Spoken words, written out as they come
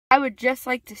I would just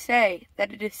like to say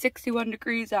that it is 61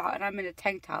 degrees out and I'm in a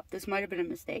tank top. This might have been a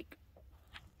mistake.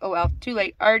 Oh well, too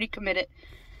late. I already committed.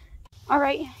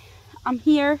 Alright, I'm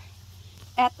here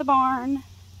at the barn.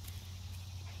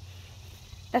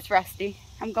 That's Rusty.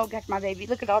 I'm gonna get my baby.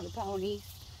 Look at all the ponies.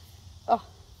 Oh.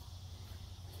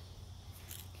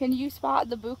 Can you spot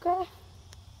the Buca?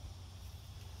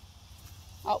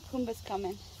 Oh, Pumbaa's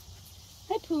coming.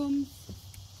 Hi, Pooms.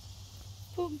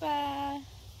 Pumbaa.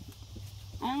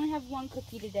 I only have one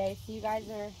cookie today, so you guys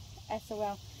are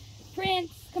SOL.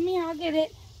 Prince, come here, I'll get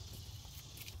it.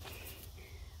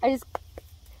 In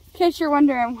case you're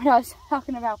wondering what I was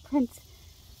talking about Prince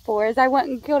for, is I went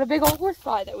and killed a big old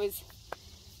horsefly that was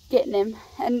getting him.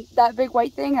 And that big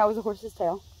white thing, that was a horse's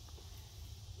tail.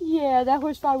 Yeah, that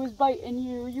horsefly was biting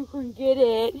you. You couldn't get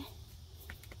it.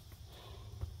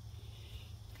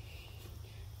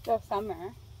 So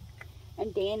Summer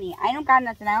and Danny. I don't got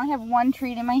nothing. I only have one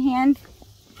treat in my hand.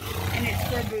 And it's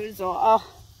for Boozle. Oh,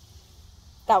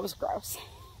 that was gross.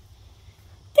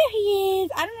 There he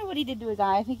is. I don't know what he did to his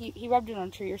eye. I think he rubbed it on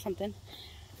a tree or something.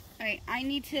 Alright, I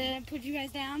need to put you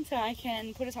guys down so I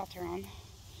can put his halter on.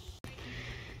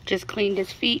 Just cleaned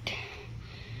his feet.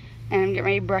 And I'm getting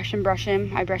ready to brush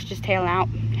him. I brushed his tail out.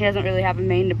 He doesn't really have a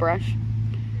mane to brush.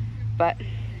 But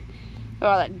look at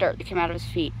all that dirt that came out of his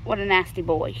feet. What a nasty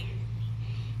boy.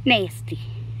 Nasty.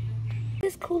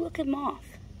 This cool looking moth.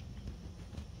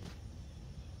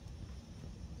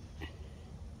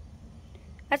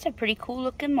 That's a pretty cool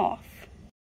looking moth.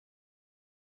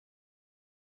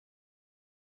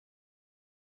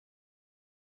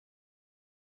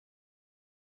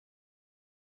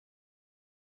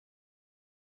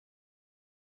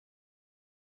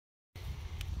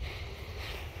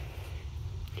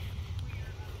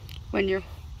 When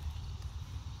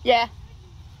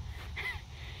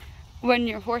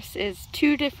your horse is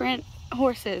two different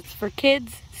horses. For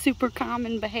kids, super calm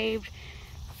and behaved.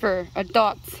 For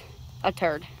adults, a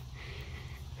turd.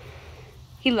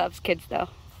 He loves kids though.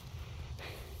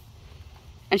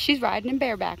 And she's riding him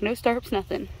bareback, no stirrups,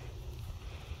 nothing.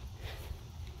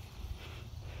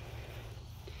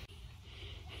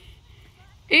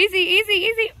 Easy, easy,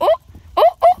 easy. Oh, oh,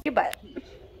 oh. Your butt.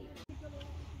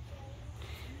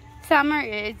 Summer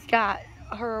has got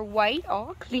her white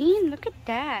all clean. Look at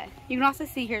that. You can also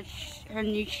see her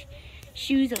new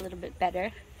shoes a little bit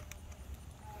better.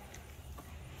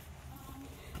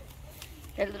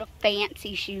 They're little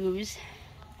fancy shoes.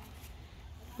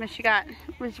 But she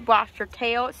washed her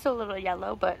tail. It's still a little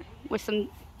yellow, but with some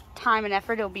time and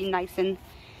effort, it'll be nice and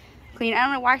clean. I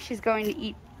don't know why she's going to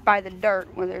eat by the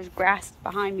dirt where there's grass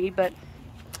behind me, but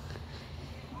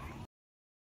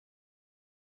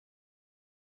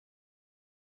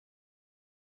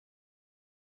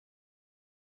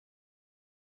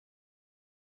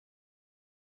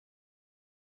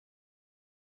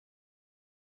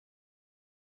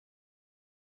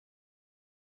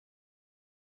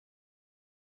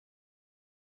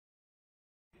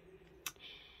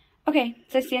okay,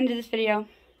 so that's the end of this video.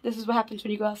 This is what happens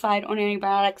when you go outside on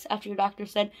antibiotics after your doctor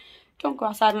said, don't go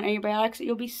outside on antibiotics.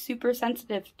 You'll be super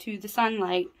sensitive to the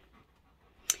sunlight.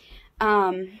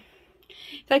 If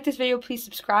you like this video, please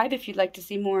subscribe. If you'd like to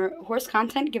see more horse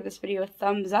content, give this video a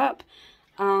thumbs up.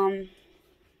 Thank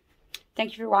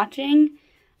you for watching.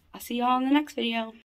 I'll see you all in the next video.